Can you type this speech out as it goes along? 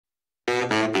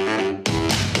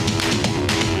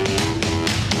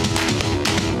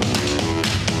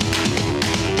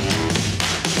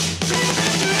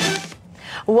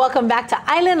Welcome back to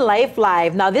Island Life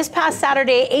Live. Now, this past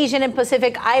Saturday, Asian and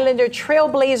Pacific Islander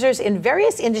trailblazers in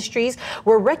various industries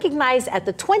were recognized at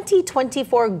the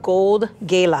 2024 Gold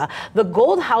Gala. The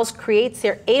Gold House creates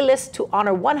their A-list to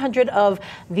honor 100 of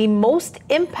the most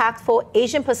impactful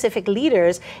Asian Pacific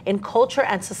leaders in culture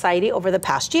and society over the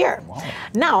past year. Wow.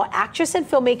 Now, actress and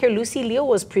filmmaker Lucy Liu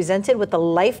was presented with the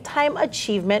Lifetime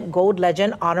Achievement Gold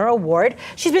Legend Honor Award.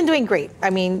 She's been doing great.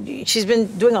 I mean, she's been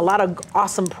doing a lot of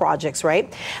awesome projects,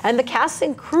 right? And the cast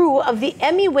and crew of the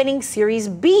Emmy-winning series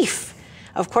Beef.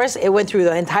 Of course, it went through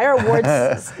the entire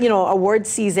awards, award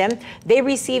season. They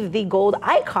received the Gold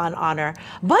Icon honor.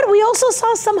 But we also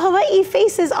saw some Hawaii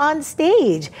faces on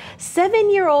stage.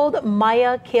 7-year-old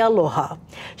Maia Kealoha.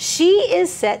 She is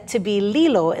set to be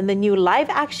Lilo in the new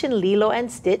live-action Lilo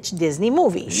and Stitch Disney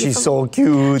movie. She's so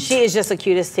cute. She is just the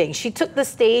cutest thing. She took the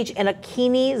stage in a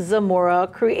Kini Zamora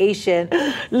creation.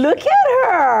 Look at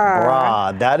her.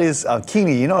 Wow, that is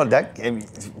Kini. You know, that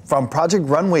from Project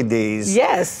Runway days.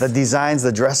 Yes. The designs,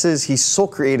 the dresses, he's so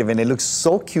creative and it looks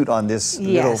so cute on this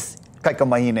little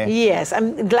kaikamahine. Yes,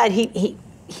 I'm glad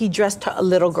he dressed a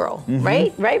little girl,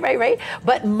 right? Right.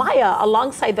 But Maia,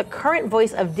 alongside the current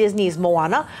voice of Disney's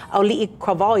Moana, Auli'i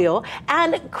Cravalho,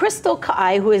 and Crystal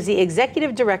Ka'ai, who is the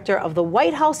executive director of the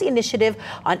White House Initiative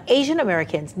on Asian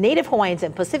Americans, Native Hawaiians,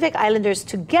 and Pacific Islanders,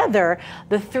 together,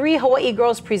 the three Hawaii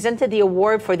girls presented the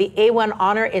award for the A1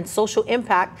 honor in social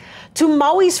impact to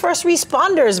Maui's first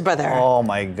responders, brother. Oh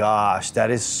my gosh, that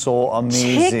is so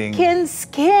amazing. Chicken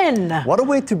skin. What a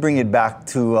way to bring it back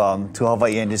to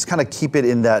Hawaii and just kind of keep it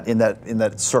in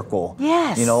that circle.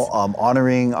 Yes. You know,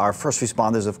 honoring our first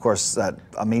responders, of course, that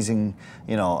amazing,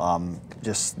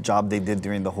 just job they did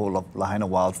during the whole Lahaina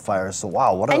wildfire. So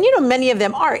wow, what a... And many of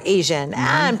them are Asian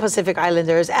and Pacific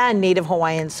Islanders and Native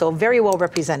Hawaiians, so very well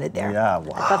represented there. Yeah,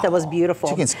 wow. I thought that was beautiful.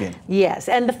 Chicken skin. Yes,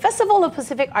 and the Festival of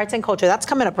Pacific Arts and Culture, that's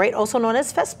coming up, right? Also known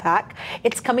as FestPac.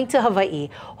 It's coming to Hawaii.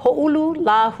 Ho'ulu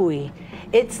Lahui.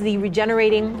 It's the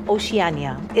Regenerating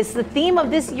Oceania. It's the theme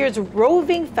of this year's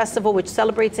roving festival, which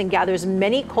celebrates and gathers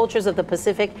many cultures of the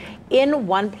Pacific in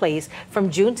one place.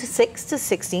 From June 6th to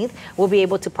 16th, we'll be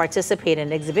able to participate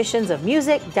in exhibitions of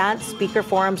music, dance, speaker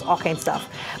forums, all kinds of stuff.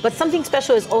 But something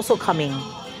special is also coming.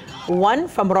 One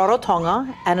from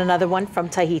Rarotonga and another one from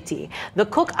Tahiti, the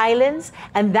Cook Islands,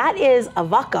 and that is a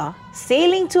waka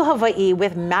sailing to Hawaii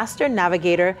with master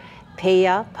navigator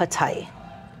Peia Patai.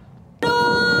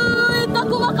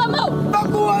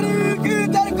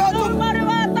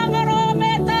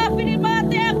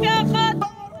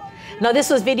 Now,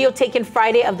 this was video taken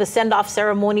Friday of the send-off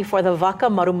ceremony for the Waka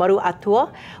Marumaru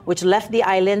Atua, which left the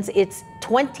islands. Its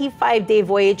 25-day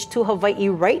voyage to Hawaii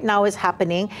right now is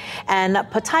happening, and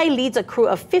Patai leads a crew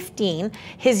of 15.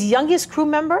 His youngest crew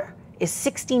member is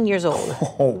 16 years old.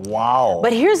 Oh, wow.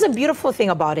 But here's the beautiful thing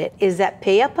about it, is that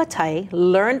Peia Patai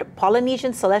learned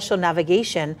Polynesian celestial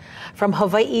navigation from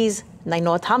Hawaii's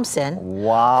Nainoa Thompson,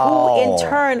 wow, who in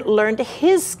turn learned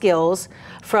his skills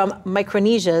from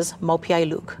Micronesia's Maupiai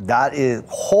Luke. That is,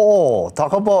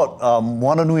 talk about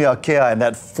Wananuia Kea and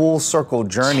that full circle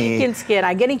journey. Chicken skin.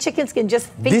 I'm getting chicken skin just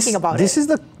thinking about it. This is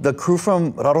the crew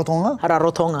from Rarotonga?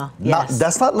 Rarotonga, yes.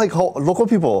 That's not like local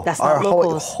people. That's not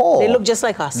locals. They look just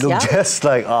like us. Just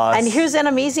like us. And here's an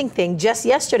amazing thing. Just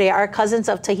yesterday, our cousins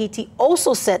of Tahiti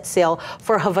also set sail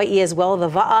for Hawaii as well. The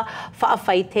Va'a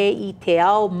Fa'afaite I Te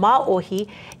Ao Ma'ohi.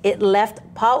 It left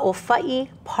Pa'ofai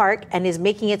Park and is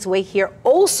making its way here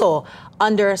also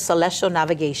under celestial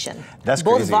navigation. That's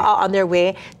both crazy. Va'a on their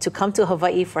way to come to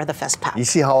Hawaii for the FestPac. You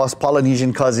see how us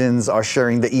Polynesian cousins are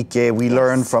sharing the ike. We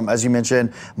learned from, as you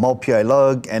mentioned, Maupiai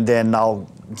Lug, and then now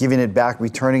giving it back,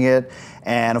 returning it.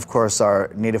 And of course,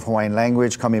 our Native Hawaiian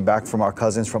language coming back from our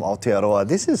cousins from Aotearoa.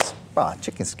 This is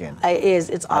chicken skin.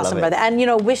 It's awesome, brother. And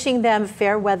wishing them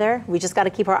fair weather. We just got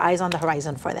to keep our eyes on the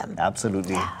horizon for them.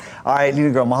 Absolutely. Yeah. All right, Lina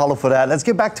girl, mahalo for that. Let's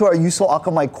get back to our Yuso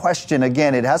Akamai question.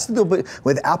 Again, it has to do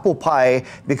with apple pie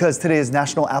because today is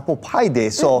National Apple Pie Day.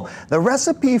 So the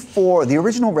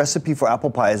original recipe for apple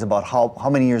pie is about how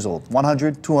many years old?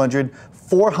 100, 200,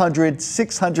 400,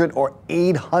 600, or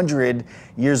 800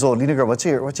 years old. Lina girl, what's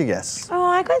your guess? Oh,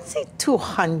 I could say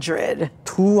 200.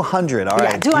 200, all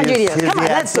right. Yeah, 200 years. Come on,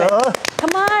 let's do it.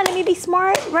 Come on, let me be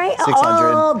smart, right?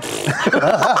 600.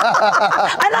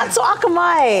 I'm not so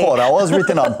akamai. Oh, that was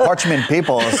written on parchment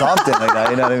paper or something like that,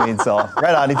 you know what I mean? So,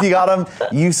 right on. If you got them,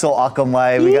 you so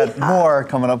akamai. We got more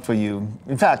coming up for you.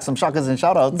 In fact, some shakas and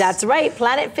shout-outs. That's right.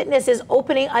 Planet Fitness is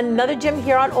opening another gym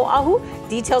here on Oahu.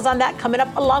 Details on that coming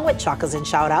up along with shakas and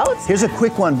shout-outs. Here's a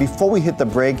quick one before we hit the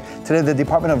break. Today, the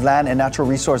Department of Land and Natural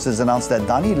Resources announced that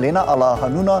Dani Lena Ala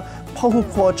Hanuna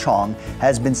Pahukua Chong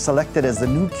has been selected as the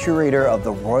new curator of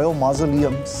the Royal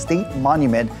Mausoleum State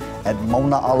Monument at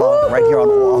Mauna Ala right here on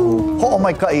Oahu.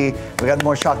 Ho'omaikai. We got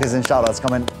more shakas and shoutouts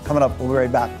coming up. We'll be right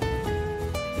back.